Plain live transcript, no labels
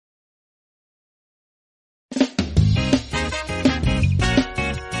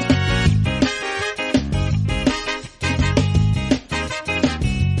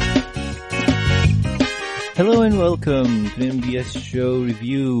Hello and welcome to the MBS Show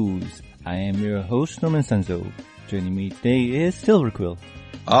Reviews. I am your host, Norman Sanzo. Joining me today is Silver-Quill.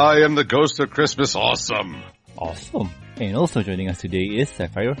 I am the ghost of Christmas Awesome. Awesome. And also joining us today is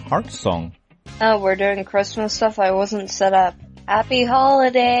Sapphire Heart Song. Oh, we're doing Christmas stuff. I wasn't set up. Happy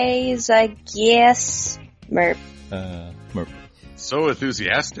holidays, I guess. Merp. Merp. So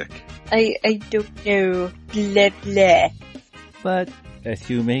enthusiastic. I don't know. Blah, blah. But as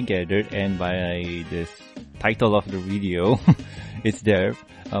you may gather, and by this title of the video, it's there.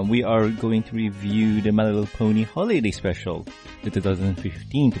 We are going to review the MLP-Pony Holiday Special, the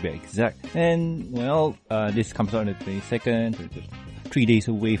 2015 to be exact. And, well, this comes out on the 22nd, so just 3 days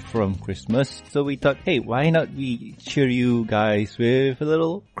away from Christmas. So we thought, hey, why not we cheer you guys with a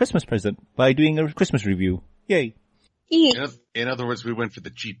little Christmas present by doing a Christmas review? Yay! In other words, we went for the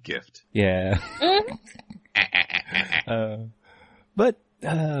cheap gift. Yeah. But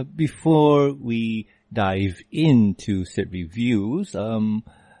before we dive into said reviews,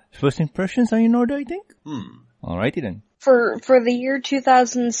 first impressions are in order, I think? Alrighty then. For the year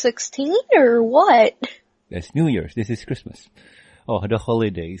 2016 or what? That's New Year's. This is Christmas. Oh, the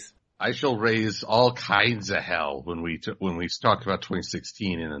holidays. I shall raise all kinds of hell when we talk about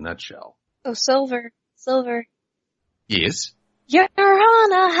 2016 in a nutshell. Oh, Silver. Yes? You're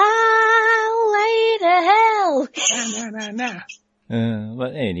on a highway to hell.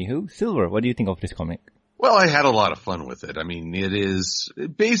 But anywho, Silver, what do you think of this comic? Well, I had a lot of fun with it. I mean, it is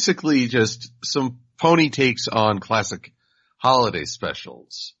basically just some pony takes on classic holiday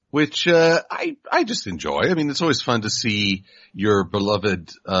specials, which I just enjoy. I mean, it's always fun to see your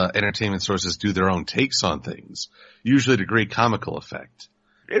beloved entertainment sources do their own takes on things, usually to great comical effect.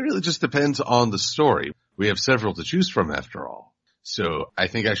 It really just depends on the story. We have several to choose from, after all. So I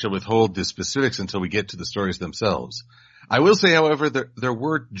think I shall withhold the specifics until we get to the stories themselves. I will say, however, there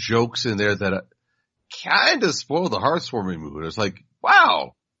were jokes in there that kind of spoiled the heartwarming mood. It was like,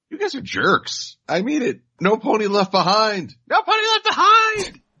 wow, you guys are jerks. I mean it. No pony left behind. No pony left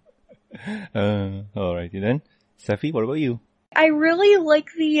behind. Alrighty then. Safi, what about you? I really like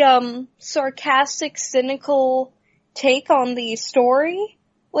the sarcastic, cynical take on the story.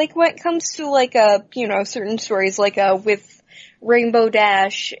 Like when it comes to like certain stories like with Rainbow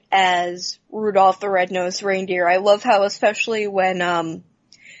Dash as Rudolph the Red-Nosed Reindeer. I love how, especially when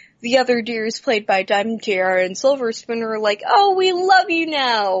the other deers played by Diamond Tiara and Silver Spoon are like, oh, we love you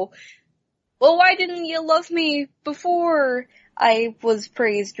now. Well, why didn't you love me before I was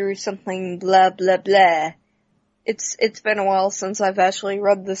praised or something, blah, blah, blah. It's been a while since I've actually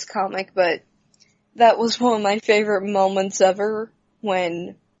read this comic, but that was one of my favorite moments ever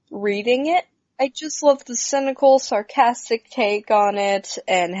when reading it. I just love the cynical, sarcastic take on it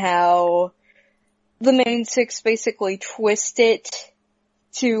and how the main six basically twist it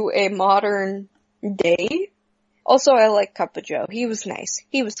to a modern day. Also, I like Cup of Joe. He was nice.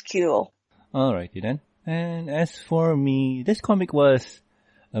 He was cool. Alrighty then. And as for me, this comic was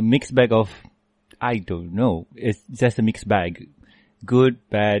a mixed bag of, I don't know. It's just a mixed bag. Good,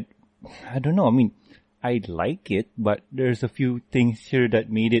 bad, I don't know. I mean, I like it, but there's a few things here that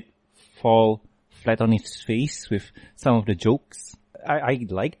made it fall flat on its face with some of the jokes. I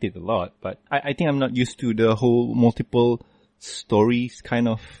liked it a lot, but I think I'm not used to the whole multiple stories kind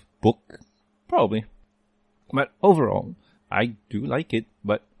of book. Probably. But overall, I do like it,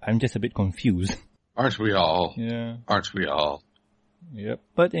 but I'm just a bit confused. Aren't we all? Yeah. Aren't we all? Yep.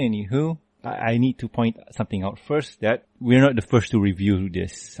 But anywho, I need to point something out first, that we're not the first to review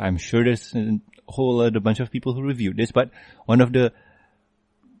this. I'm sure there's a whole other bunch of people who reviewed this, but one of the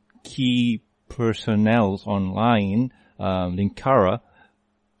key personnels online, Linkara,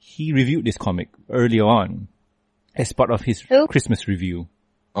 he reviewed this comic early on as part of his Christmas review.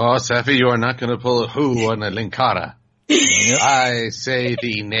 Oh, Safi, you are not going to pull a who on a Linkara. Yep. I say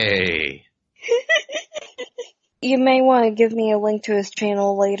thee nay. You may want to give me a link to his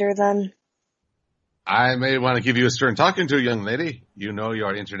channel later then. I may want to give you a stern talking to, young lady. You know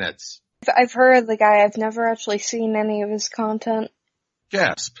your internets. I've heard of the guy. I've never actually seen any of his content.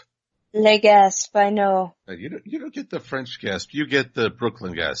 Gasp. Le gasp, I know. You don't get the French gasp. You get the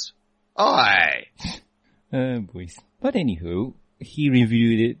Brooklyn gasp. Oi! Boys. But anywho, he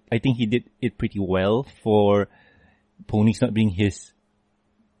reviewed it. I think he did it pretty well for ponies not being his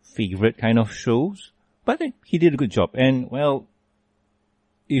favorite kind of shows. But he did a good job. And, well,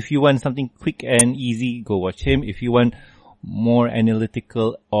 if you want something quick and easy, go watch him. If you want more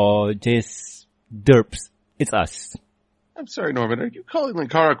analytical or just derps, it's us. I'm sorry, Norman. Are you calling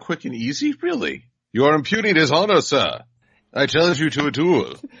Linkara quick and easy? Really? You are impugning his honor, sir. I challenge you to a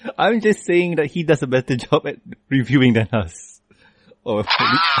duel. I'm just saying that he does a better job at reviewing than us. Oh,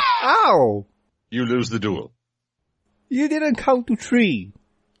 ow! You lose the duel. You didn't count to 3.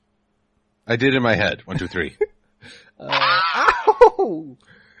 I did in my head. 1, 2, 3. Ow!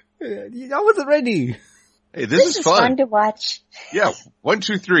 I wasn't ready. Hey, this is fun to watch. Yeah, 1,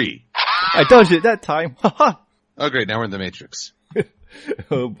 2, 3. I dodged it that time. Oh, great. Now we're in the Matrix.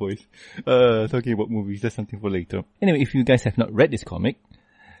 Oh, boys. Talking about movies, that's something for later. Anyway, if you guys have not read this comic,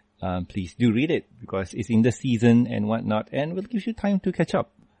 please do read it because it's in the season and whatnot, and will give you time to catch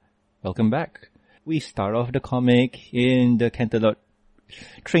up. Welcome back. We start off the comic in the Canterlot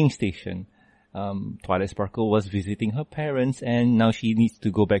train station. Twilight Sparkle was visiting her parents, and now she needs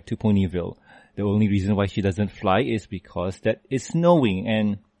to go back to Ponyville. The only reason why she doesn't fly is because that it's snowing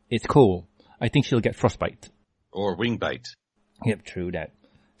and it's cold. I think she'll get frostbite. Or wing bite. Yep, true that.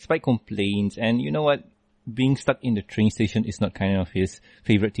 Spike complains, and you know what? Being stuck in the train station is not kind of his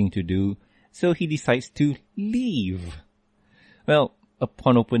favorite thing to do, so he decides to leave. Well,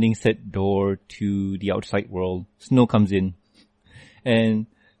 upon opening said door to the outside world, snow comes in, and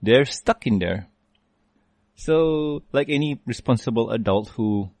they're stuck in there. So, like any responsible adult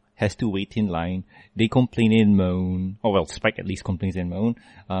who has to wait in line, they complain and moan. Oh well, Spike at least complains and moan.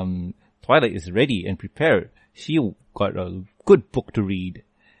 Twilight is ready and prepared. She got a good book to read.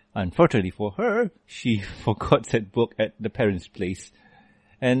 Unfortunately for her, she forgot said book at the parents' place.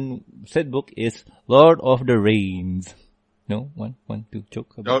 And said book is Lord of the Rains. No? One, two,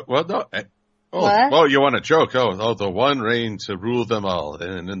 joke about. Oh, well, no. Oh, What? well, you want to joke. Oh, the one reign to rule them all,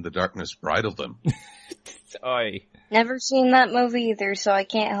 and in the darkness bridle them. Oi. Never seen that movie either, so I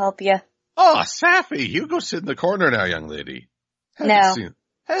can't help you. Oh, Sappy, you go sit in the corner now, young lady. No.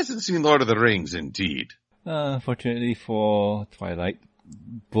 Hasn't seen Lord of the Rings, indeed. Fortunately for Twilight,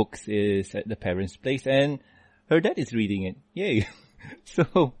 books is at the parents' place, and her dad is reading it. Yay.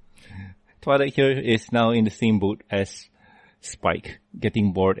 So, Twilight here is now in the same boat as Spike,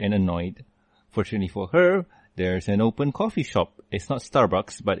 getting bored and annoyed. Fortunately for her, there's an open coffee shop. It's not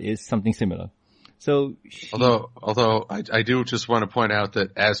Starbucks, but it's something similar. So, Although I do just want to point out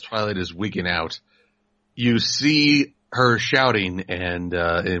that as Twilight is wigging out, you see her shouting and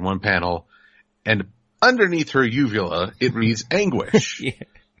in one panel, and underneath her uvula, it reads anguish. Yeah.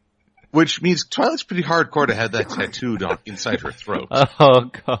 Which means Twilight's pretty hardcore to have that tattooed on inside her throat.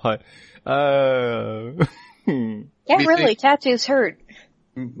 Oh god. Yeah, really, tattoos hurt.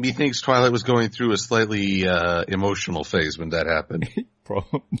 Methinks Twilight was going through a slightly emotional phase when that happened.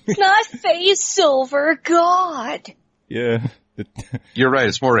 Problem. Not face silver, God. Yeah. You're right,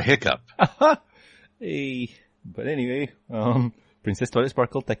 it's more a hiccup. Hey. But anyway, Princess Twilight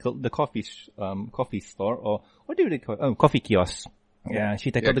Sparkle tackled the coffee store, or what do they call it? Oh, coffee kiosk. Yeah,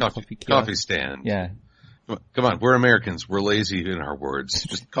 she tackled the coffee kiosk. Coffee stand. Yeah. Come on, we're Americans. We're lazy in our words.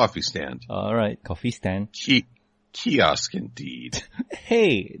 Just coffee stand. Alright, coffee stand. Kiosk indeed.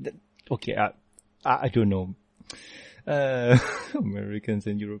 Hey, okay, I don't know. Americans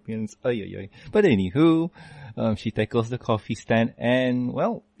and Europeans. But anywho, she tackles the coffee stand, and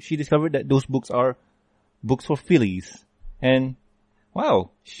well, she discovered that those books are books for fillies. And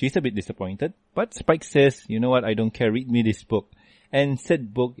wow, she's a bit disappointed. But Spike says, you know what, I don't care, read me this book. And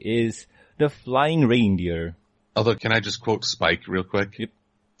said book is The Flying Reindeer. Although, can I just quote Spike real quick? Yep.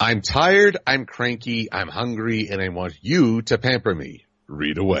 I'm tired, I'm cranky, I'm hungry, and I want you to pamper me.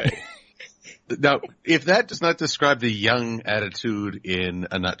 Read away. Now, if that does not describe the young attitude in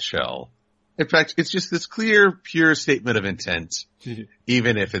a nutshell, in fact, it's just this clear, pure statement of intent,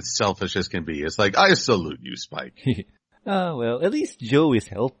 even if it's selfish as can be. It's like, I salute you, Spike. Well, at least Joe is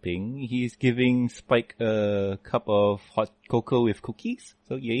helping. He's giving Spike a cup of hot cocoa with cookies.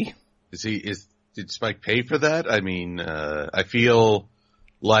 So yay. Did Spike pay for that? I mean, I feel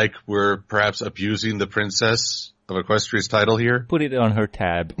like we're perhaps abusing the Princess of Equestria's title here. Put it on her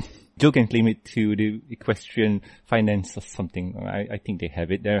tab. Joe can claim it to the Equestrian Finance or something. I think they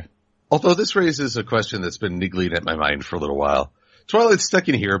have it there. Although this raises a question that's been niggling at my mind for a little while. Twilight's stuck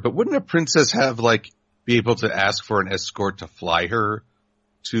in here, but wouldn't a princess have, be able to ask for an escort to fly her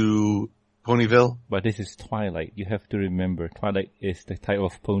to Ponyville? But this is Twilight. You have to remember, Twilight is the type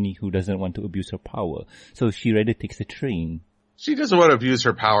of pony who doesn't want to abuse her power. So she rather takes the train. She doesn't want to abuse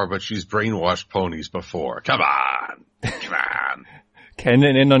her power, but she's brainwashed ponies before. Come on! Come on!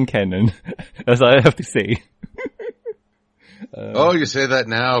 Canon and non-canon. That's all I have to say. You say that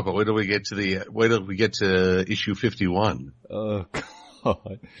now, but wait till we get to issue 51. Oh,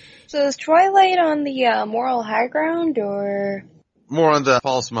 God. So is Twilight on the moral high ground, or? More on the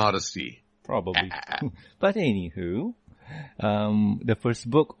false modesty. Probably. But anywho, the first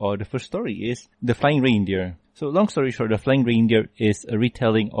book or the first story is The Flying Reindeer. So long story short, The Flying Reindeer is a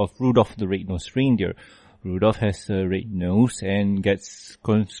retelling of Rudolph the Red-Nosed Reindeer, Rudolph has a red nose and gets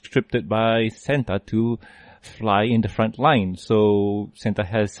conscripted by Santa to fly in the front line. So Santa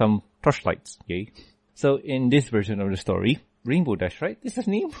has some torchlights, okay? So in this version of the story, Rainbow Dash, right? Is his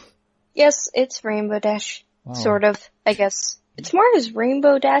name? Yes, it's Rainbow Dash. Wow. Sort of, I guess. It's more as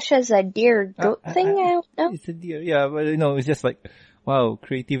Rainbow Dash as a deer goat thing, I don't know. It's a deer, yeah, but it's just like, wow,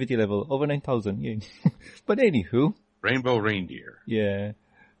 creativity level, over 9,000, yeah. But anywho. Rainbow Reindeer. Yeah.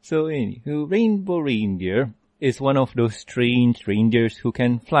 So anywho, Rainbow Reindeer is one of those strange reindeers who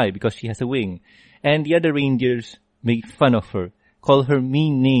can fly because she has a wing. And the other reindeers make fun of her, call her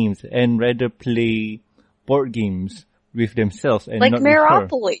mean names, and rather play board games with themselves and like not with her.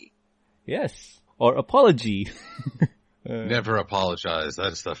 Meropoly. Yes. Or Apology. Never apologize.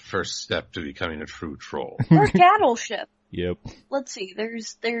 That's the first step to becoming a true troll. Or Cattleship. Yep. Let's see,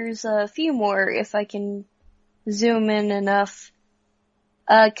 there's a few more if I can zoom in enough.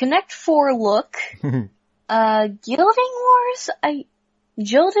 Connect 4 Look. Gilding Wars?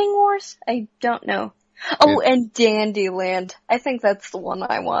 I don't know. Oh, and Dandyland. I think that's the one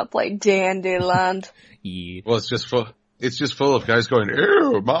I want to play, Dandyland. Yeah. Well, it's just full of guys going,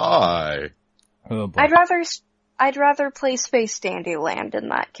 ew, my. Oh, boy. I'd rather play Space Dandyland in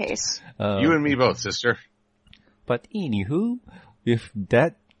that case. You and me both, sister. But anywho, with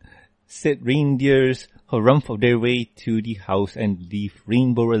that said, reindeers harumph of their way to the house and leave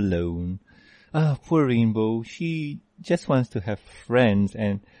Rainbow alone. Poor Rainbow. She just wants to have friends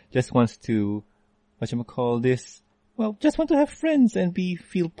and just wants to, just want to have friends and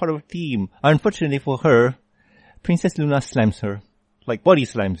feel part of a team. Unfortunately for her, Princess Luna slams her. Like body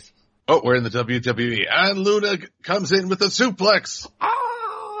slams. Oh, we're in the WWE. And Luna comes in with a suplex.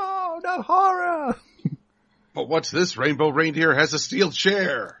 Oh, the horror! But what's this? Rainbow Reindeer has a steel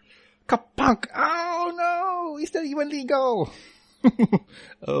chair. Kapunk! Oh no! Is that even legal?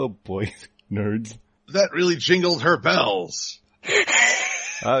 Oh boy, nerds. That really jingled her bells.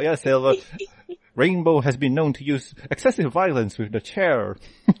 Oh yeah, Silver. Rainbow has been known to use excessive violence with the chair.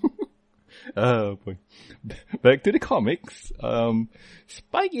 Oh boy. Back to the comics.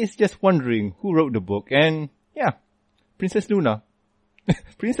 Spike is just wondering who wrote the book, and yeah, Princess Luna.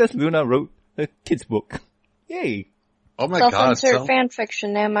 Princess Luna wrote a kid's book. Yay! Oh my god. Self-insert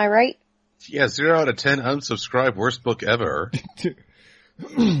fanfiction, am I right? Yeah, 0 out of 10 unsubscribe, worst book ever.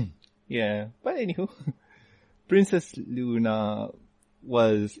 Yeah, but anywho, Princess Luna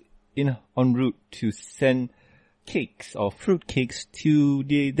was en route to send cakes or fruit cakes to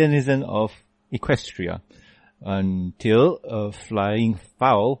the denizen of Equestria until a flying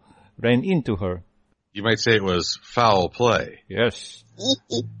fowl ran into her. You might say it was foul play. Yes.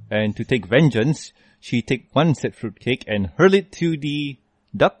 And to take vengeance, she took one set fruitcake and hurled it to the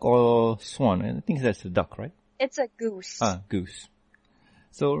duck or swan. I think that's a duck, right? It's a goose. Goose.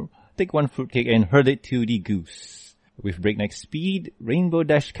 So take one fruitcake and hurl it to the goose. With breakneck speed, Rainbow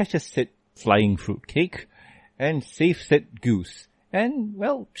Dash catches said flying fruitcake and saves said goose. And,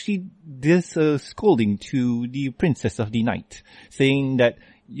 well, she does a scolding to the princess of the night, saying that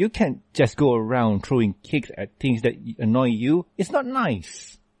you can't just go around throwing cakes at things that annoy you. It's not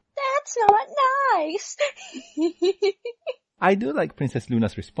nice. That's not nice. I do like Princess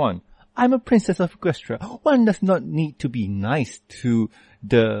Luna's response. I'm a princess of Equestria. One does not need to be nice to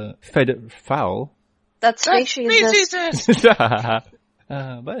the feathered fowl. That's speciesist.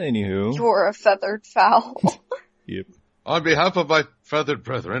 But anywho. You're a feathered fowl. Yep. On behalf of my feathered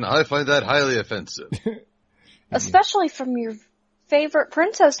brethren, I find that highly offensive. Especially from your favorite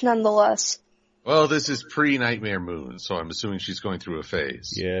princess, nonetheless. Well, this is pre-Nightmare Moon, so I'm assuming she's going through a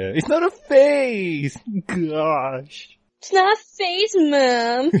phase. Yeah, it's not a phase! Gosh. It's not a phase,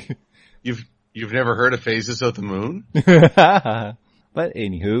 Mom. You've never heard of phases of the moon? But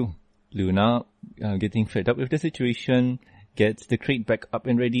anywho, Luna, getting fed up with the situation, gets the crate back up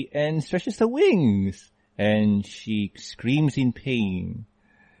and ready and stretches her wings. And she screams in pain.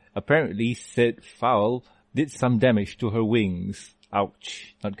 Apparently, said fowl did some damage to her wings.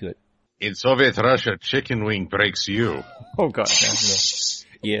 Ouch. Not good. In Soviet Russia, chicken wing breaks you. Oh god.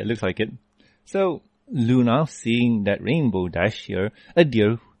 Yeah, looks like it. So, Luna, seeing that Rainbow Dash here, a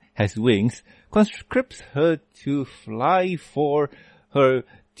deer has wings, conscripts her to fly for her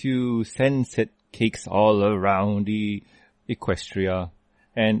to send set cakes all around the Equestria.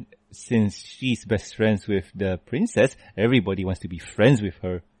 And since she's best friends with the princess, everybody wants to be friends with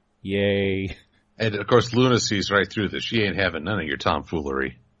her. Yay. And of course Luna sees right through this. She ain't having none of your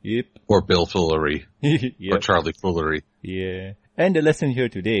tomfoolery. Yep. Or Bill foolery. Yep. Or Charlie foolery. Yeah. And the lesson here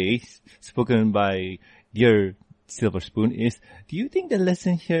today, spoken by dear Silver Spoon, is, do you think the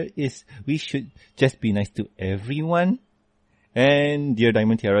lesson here is we should just be nice to everyone? And dear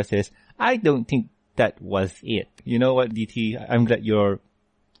Diamond Tiara says, I don't think that was it. You know what, DT? I'm glad you're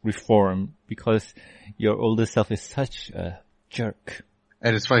reformed because your older self is such a jerk.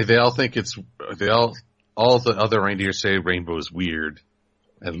 And it's funny, all the other reindeer say Rainbow is weird.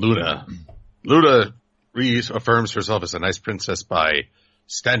 And Luna reaffirms herself as a nice princess by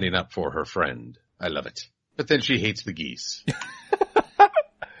standing up for her friend. I love it. But then she hates the geese.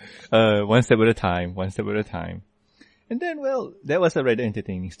 One step at a time. And then, well, that was a rather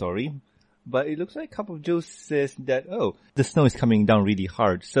entertaining story. But it looks like Cup of Joe says that, the snow is coming down really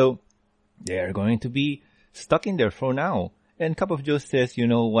hard. So they're going to be stuck in there for now. And Cup of Joe says, you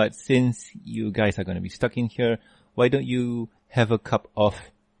know what, since you guys are going to be stuck in here, why don't you have a cup of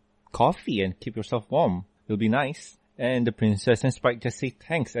coffee and keep yourself warm? It'll be nice. And the princess and Spike just say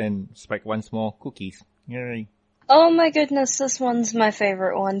thanks, and Spike wants more cookies. Yay. Oh my goodness, this one's my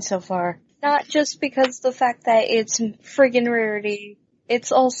favorite one so far. Not just because the fact that it's friggin' rarity,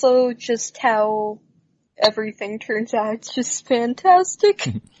 it's also just how everything turns out. It's just fantastic.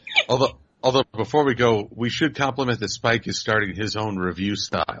 Although before we go, we should compliment that Spike is starting his own review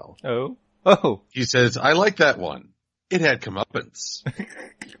style. Oh. He says, I like that one. It had comeuppance.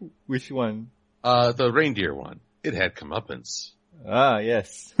 Which one? The reindeer one. It had comeuppance. Ah,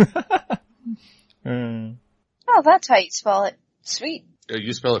 yes. Oh, that's how you spell it. Sweet.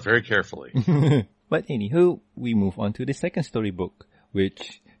 You spell it very carefully. But anywho, we move on to the second storybook,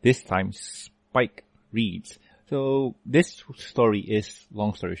 which this time Spike reads. So this story is,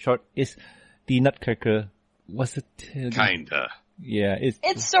 long story short, is the Nutcracker. Was it? Kinda. Yeah,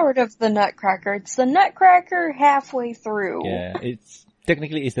 it's sort of the Nutcracker. It's the Nutcracker halfway through. Yeah, it's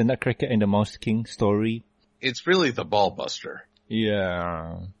the Nutcracker and the Mouse King story. It's really the Ball Buster.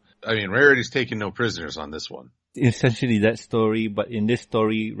 Yeah. I mean, Rarity's taking no prisoners on this one. Essentially that story, but in this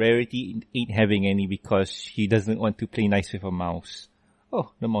story, Rarity ain't having any because she doesn't want to play nice with a mouse.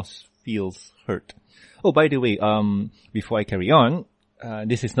 Oh, the mouse feels hurt. Oh, by the way, before I carry on,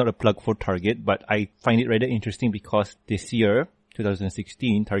 this is not a plug for Target, but I find it rather interesting because this year,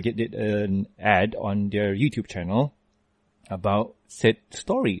 2016, Target did an ad on their YouTube channel about said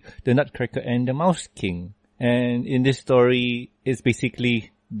story, The Nutcracker and the Mouse King. And in this story, it's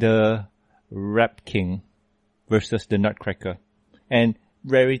basically the Rap King versus the Nutcracker. And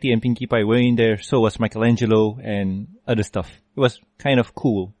Rarity and Pinkie Pie were in there, so was Michelangelo and other stuff. It was kind of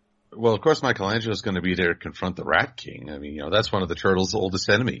cool. Well, of course, Michelangelo's going to be there to confront the Rat King. I mean, that's one of the turtle's oldest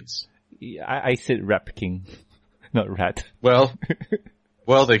enemies. I said Rap King, not rat. Well,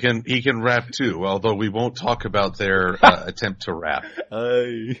 he can rap too, although we won't talk about their attempt to rap.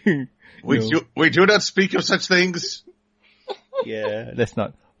 We do not speak of such things. Yeah, let's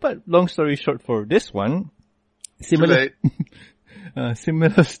not. But long story short for this one, similar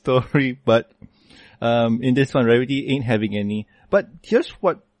story, but in this one, Rarity ain't having any. But here's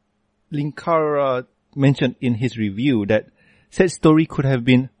what Linkara mentioned in his review, that said story could have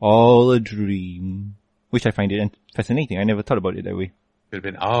been all a dream, which I find it fascinating. I never thought about it that way. It would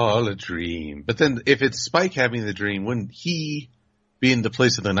have been all a dream. But then if it's Spike having the dream, wouldn't he be in the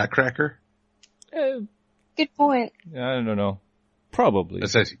place of the Nutcracker? Good point. I don't know. Probably. It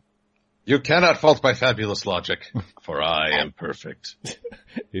says, you cannot fault my fabulous logic, for I am perfect.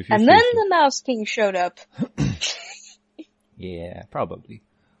 And then the Mouse King showed up. Yeah, probably.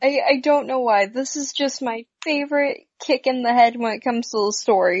 I don't know why. This is just my favorite kick in the head when it comes to the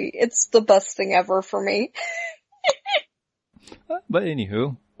story. It's the best thing ever for me. But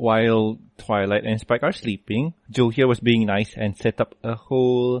anywho, while Twilight and Spike are sleeping, Joe here was being nice and set up a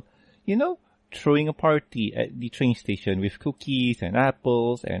whole, throwing a party at the train station with cookies and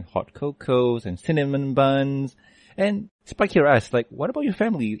apples and hot cocos and cinnamon buns. And Spike here asks, what about your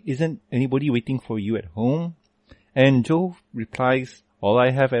family? Isn't anybody waiting for you at home? And Joe replies, all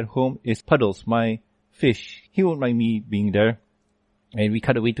I have at home is Puddles, my fish. He won't mind me being there. And we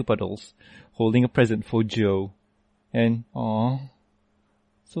cut away to Puddles, holding a present for Joe. And, aw,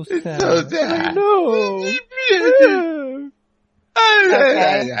 so sad. It's so sad. I know.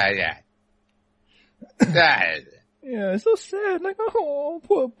 Yeah, so sad.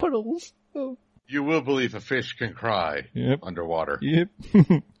 Poor Puddles. Oh. You will believe a fish can cry underwater. Yep.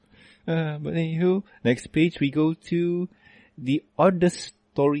 But anywho, next page we go to the oddest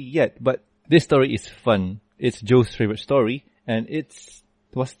story yet. But this story is fun. It's Joe's favorite story, and it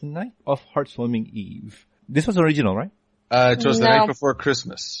was the night of Heartwarming Eve. This was original, right? It was the night before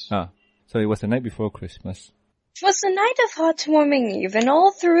Christmas. So it was the night before Christmas. It was the night of Heartwarming Eve, and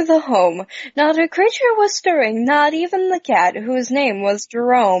all through the home, not a creature was stirring, not even the cat, whose name was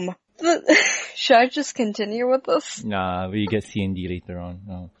Jerome. Should I just continue with this? Nah, we get C&D later on.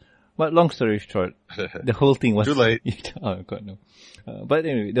 No. But long story short, the whole thing was... Too late. Oh, God, no. But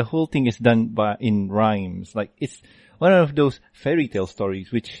anyway, the whole thing is done in rhymes. Like, it's one of those fairy tale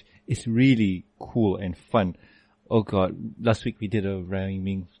stories, which is really cool and fun. Oh, God. Last week we did a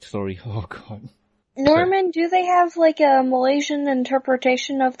rhyming story. Oh, God. Norman, do they have like a Malaysian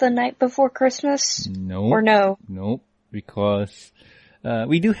interpretation of The Night Before Christmas? No. Or no? No, because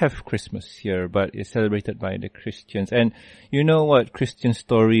we do have Christmas here, but it's celebrated by the Christians. And you know what? Christian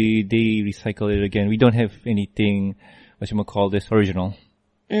story, they recycle it again. We don't have anything, original.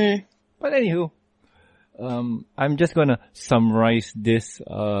 Mm. But anywho, I'm just gonna summarize this.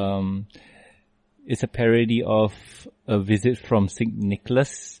 It's a parody of a visit from St.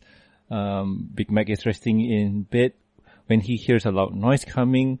 Nicholas. Big Mac is resting in bed when he hears a loud noise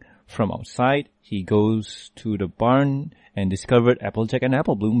coming from outside. He goes to the barn and discovered Applejack and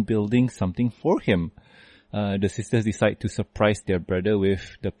Applebloom building something for him. The sisters decide to surprise their brother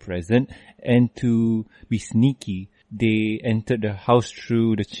with the present, and to be sneaky, they entered the house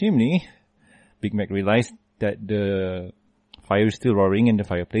through the chimney. Big Mac realized that the fire is still roaring in the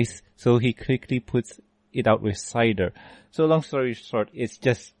fireplace, so he quickly puts it out with cider. So long story short, it's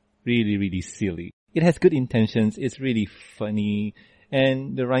just really, really silly. It has good intentions, it's really funny,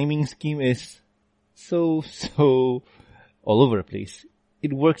 and the rhyming scheme is so all over the place.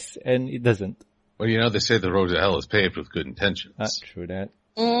 It works and it doesn't. Well, you know, they say the road to hell is paved with good intentions. True that.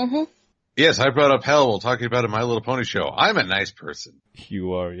 Mm-hmm. Yes, I brought up hell while talking about it in My Little Pony show. I'm a nice person.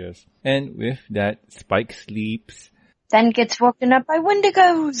 You are, yes. And with that, Spike sleeps. Then gets woken up by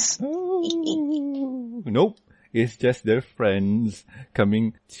Wendigos. Nope. It's just their friends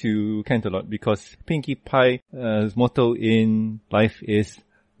coming to Canterlot because Pinkie Pie's motto in life is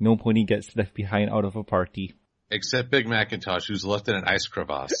no pony gets left behind out of a party. Except Big Macintosh, who's left in an ice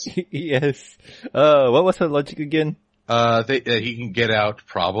crevasse. Yes. What was her logic again? He can get out,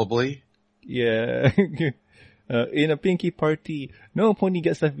 probably. Yeah. In a Pinkie party, no pony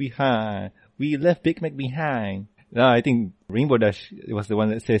gets left behind. We left Big Mac behind. I think Rainbow Dash was the one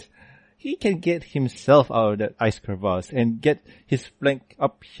that says, he can get himself out of that ice crevasse and get his flank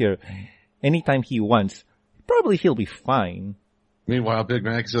up here anytime he wants. Probably he'll be fine. Meanwhile, Big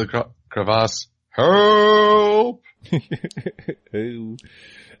Mac is in the crevasse. Help!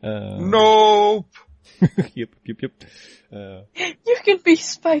 Nope! Yep. You can be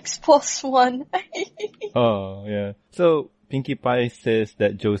Spike's +1. Oh, yeah. So, Pinkie Pie says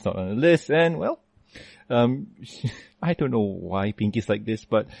that Joe's not on the list, and, well, I don't know why Pinkie's like this,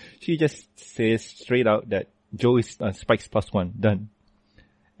 but she just says straight out that Joe is Spike's +1. Done.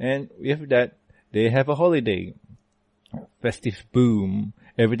 And with that, they have a holiday. Festive boom.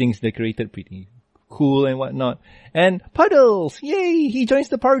 Everything's decorated pretty cool and whatnot. And Puddles! Yay! He joins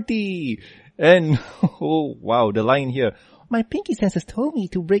the party! And, oh wow, the line here. My pinky senses told me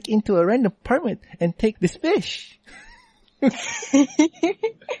to break into a random apartment and take this fish.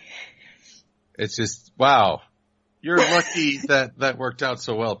 It's just, wow. You're lucky that worked out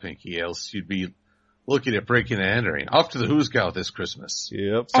so well, Pinkie, else you'd be looking at breaking and entering. Off to the Who's Gal this Christmas.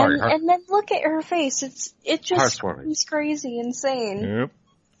 Yep. Sorry, and then look at her face. It just seems crazy, insane. Yep.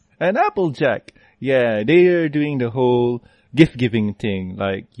 And Applejack. Yeah, they're doing the whole gift giving thing.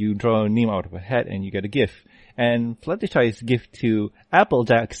 Like, you draw a name out of a hat and you get a gift. And Fluttershy's gift to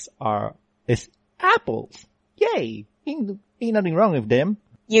Applejacks is apples. Yay! Ain't nothing wrong with them.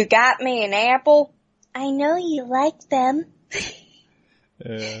 You got me an apple? I know you like them.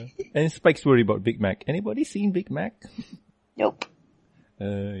 And Spike's worried about Big Mac. Anybody seen Big Mac? Nope.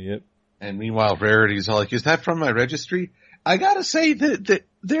 Yep. And meanwhile, Rarity's all like, is that from my registry? I gotta say that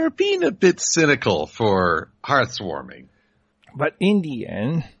they're being a bit cynical for Hearthswarming. But in the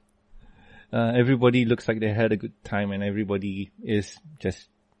end, everybody looks like they had a good time and everybody is just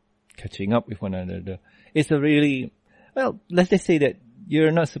catching up with one another. It's a really, well, let's just say that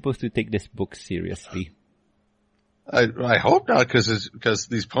you're not supposed to take this book seriously. I hope not, because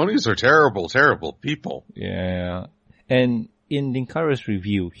these ponies are terrible, terrible people. Yeah. And in Linkara's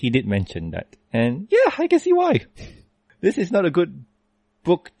review, he did mention that. And yeah, I can see why. This is not a good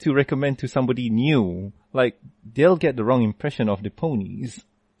book to recommend to somebody new. Like, they'll get the wrong impression of the ponies.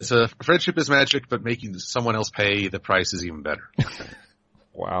 So friendship is magic, but making someone else pay the price is even better.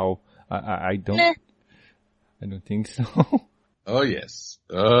 Wow. I don't think so. Oh yes.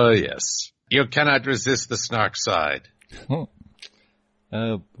 Oh yes. You cannot resist the snark side. Oh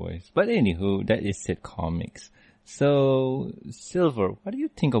boys. But anywho, that is it comics. So, Silver, what do you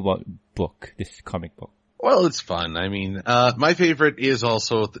think about this comic book? Well, it's fun. I mean, my favorite is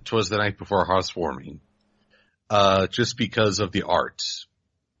also 'Twas the Night Before Hearthswarming. Just because of the art.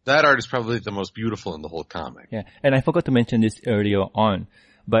 That art is probably the most beautiful in the whole comic. Yeah, and I forgot to mention this earlier on,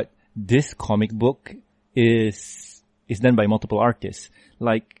 but this comic book is done by multiple artists.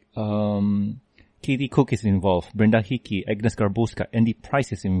 Like, Katie Cook is involved, Brenda Hickey, Agnes Garbowska, Andy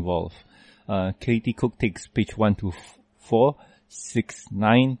Price is involved. Katie Cook takes page 1 to 4, 6,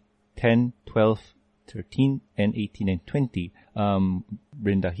 9, 10, 12, 13, and 18 and 20.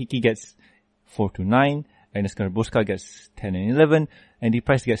 Brenda Hickey gets 4 to 9, Agnes Garbowska gets 10 and 11, Andy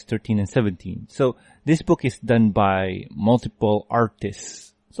Price gets 13 and 17. So this book is done by multiple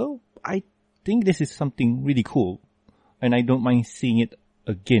artists. So I think this is something really cool. And I don't mind seeing it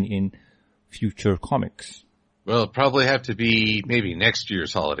again in future comics. Well, it'll probably have to be maybe next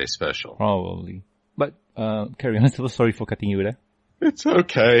year's holiday special. Probably. But, carry on. I'm so sorry for cutting you there. It's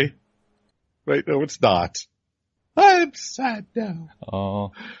okay. Wait, no, it's not. I'm sad now.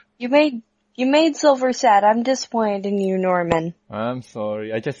 Oh, You made Silver sad. I'm disappointed in you, Norman. I'm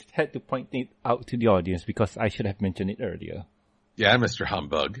sorry. I just had to point it out to the audience because I should have mentioned it earlier. Yeah, Mr.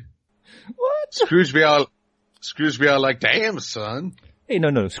 Humbug. What? Scrooge me out like, damn, son. Hey,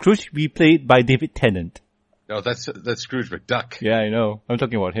 no. Scrooge be played by David Tennant. No, that's Scrooge McDuck. Yeah, I know. I'm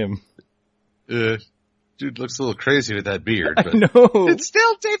talking about him. Dude looks a little crazy with that beard, I but know. it's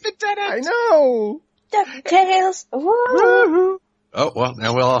still David Tennant. I know. DuckTales. Woo! Oh, well,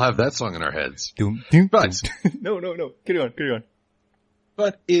 now we'll all have that song in our heads. Doom, doom, But- doom. No. Carry on.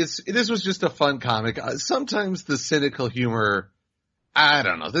 But this was just a fun comic. Sometimes the cynical humor, I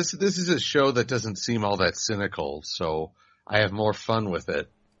don't know. This is a show that doesn't seem all that cynical, so I have more fun with it.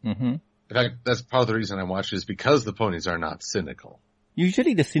 Mm-hmm. In fact, that's part of the reason I watch it is because the ponies are not cynical.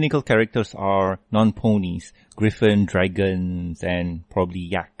 Usually the cynical characters are non-ponies. Griffin, dragons, and probably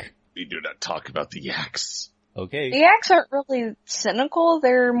yak. We do not talk about the yaks. Okay. The Yaks aren't really cynical.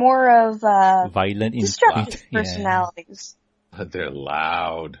 They're more of, Violent in destructive speech. Yeah. personalities. They're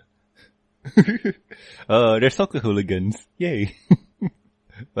loud. They're soccer hooligans. Yay.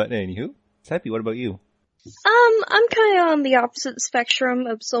 But anywho, Sappy, what about you? I'm kinda on the opposite spectrum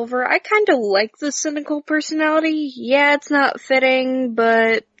of Silver. I kinda like the cynical personality. Yeah, it's not fitting,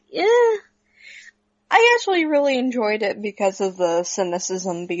 but yeah. I actually really enjoyed it because of the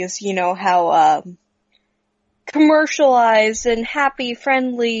cynicism, because you know how, commercialized and happy,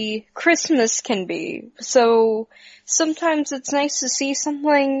 friendly Christmas can be. So sometimes it's nice to see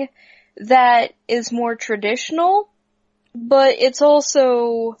something that is more traditional, but it's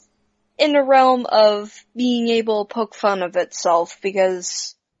also in the realm of being able to poke fun of itself,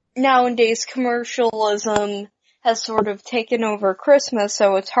 because nowadays commercialism has sort of taken over Christmas,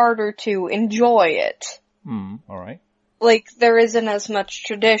 so it's harder to enjoy it. Alright. Like, there isn't as much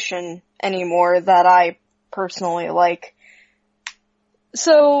tradition anymore that I personally like.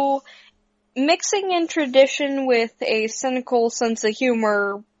 So, mixing in tradition with a cynical sense of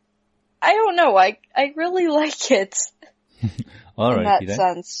humor, I don't know, I really like it. Alright. In that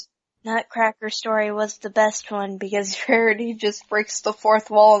sense. Nutcracker story was the best one because Rarity just breaks the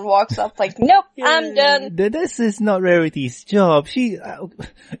fourth wall and walks up like, nope, I'm done. This is not Rarity's job. She,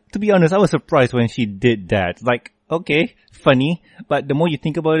 to be honest, I was surprised when she did that. Like, okay, funny, but the more you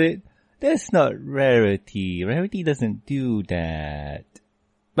think about it, that's not Rarity. Rarity doesn't do that.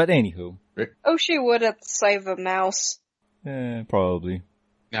 But anywho. Oh, she would at the sight of a mouse. Probably.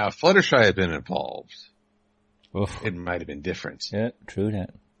 Now, if Fluttershy had been involved, Oof. it might have been different. Yeah, true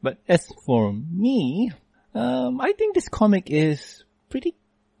that. But as for me, I think this comic is pretty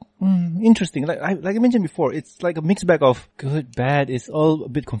interesting. Like I mentioned before, it's like a mixed bag of good, bad. It's all a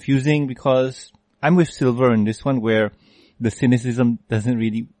bit confusing because I'm with Silver in this one where the cynicism doesn't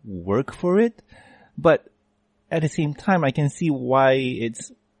really work for it. But at the same time, I can see why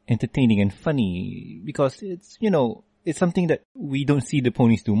it's entertaining and funny because it's, it's something that we don't see the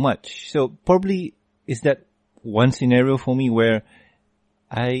ponies do much. So probably is that one scenario for me where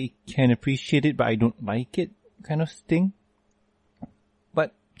I can appreciate it, but I don't like it kind of thing.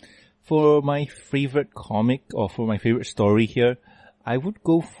 But for my favorite comic or for my favorite story here, I would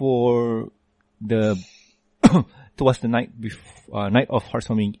go for the towards the night of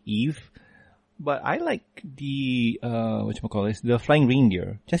Heartwarming Eve. But I like the the flying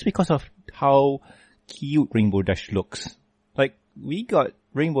reindeer just because of how cute Rainbow Dash looks. Like we got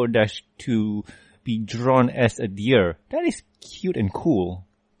Rainbow Dash to be drawn as a deer. That is cute and cool.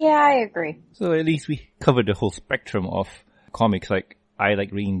 Yeah, I agree. So at least we covered the whole spectrum of comics. Like I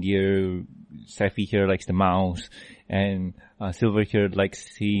like reindeer, Sappy here likes the mouse, and Silver here likes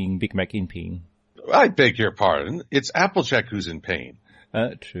seeing Big Mac in pain. I beg your pardon. It's Applejack who's in pain.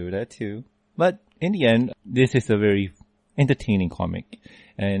 True that too. But in the end, this is a very entertaining comic,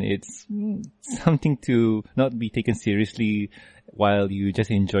 and it's something to not be taken seriously while you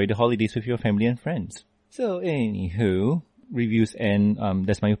just enjoy the holidays with your family and friends. So anywho, reviews, and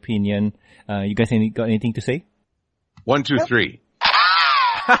that's my opinion. You guys got anything to say? 1, 2, 3.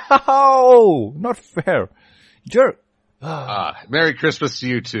 Oh, not fair. Jerk. Merry Christmas to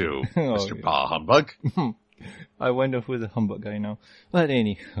you too, Mr. Bah Humbug. I wonder who's the humbug guy now. But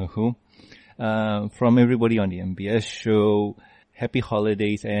anywho, from everybody on the MBS show, happy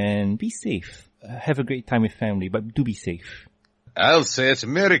holidays and be safe. Have a great time with family, but do be safe. I'll say it.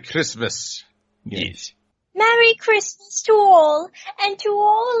 Merry Christmas. Yes. Merry Christmas to all, and to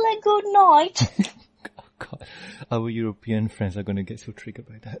all a good night. Oh, God. Our European friends are going to get so triggered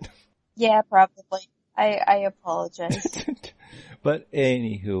by that. Yeah, probably. I apologize. But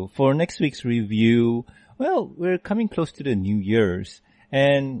anywho, for next week's review, well, we're coming close to the New Year's.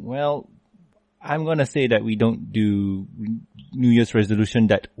 And, well, I'm going to say that we don't do New Year's resolution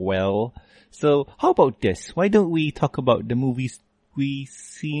that well. So how about this? Why don't we talk about the movies we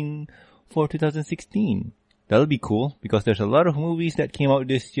seen for 2016? That'll be cool because there's a lot of movies that came out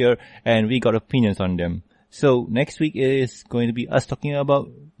this year and we got opinions on them. So next week is going to be us talking about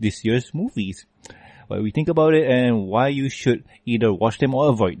this year's movies. What we think about it and why you should either watch them or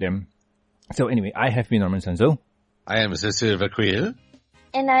avoid them. So anyway, I have been Norman Sanzo. I am Silver-Quill.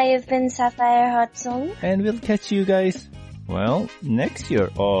 And I have been Sapphire Hudson. And we'll catch you guys, well, next year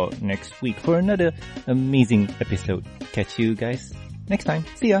or next week for another amazing episode. Catch you guys next time.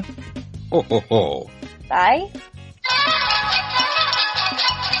 See ya. Ho, ho, ho. Bye.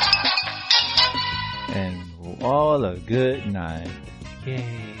 And all a good night.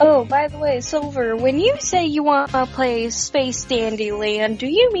 Yay. Oh, by the way, Silver, when you say you want to play Space Dandy Land, do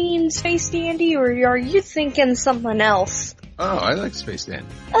you mean Space Dandy or are you thinking something else? Oh, I like Space Dandy.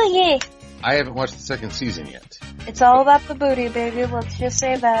 Oh, yeah. I haven't watched the second season yet. It's all about the booty, baby. Let's just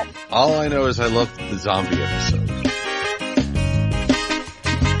say that. All I know is I loved the zombie episode.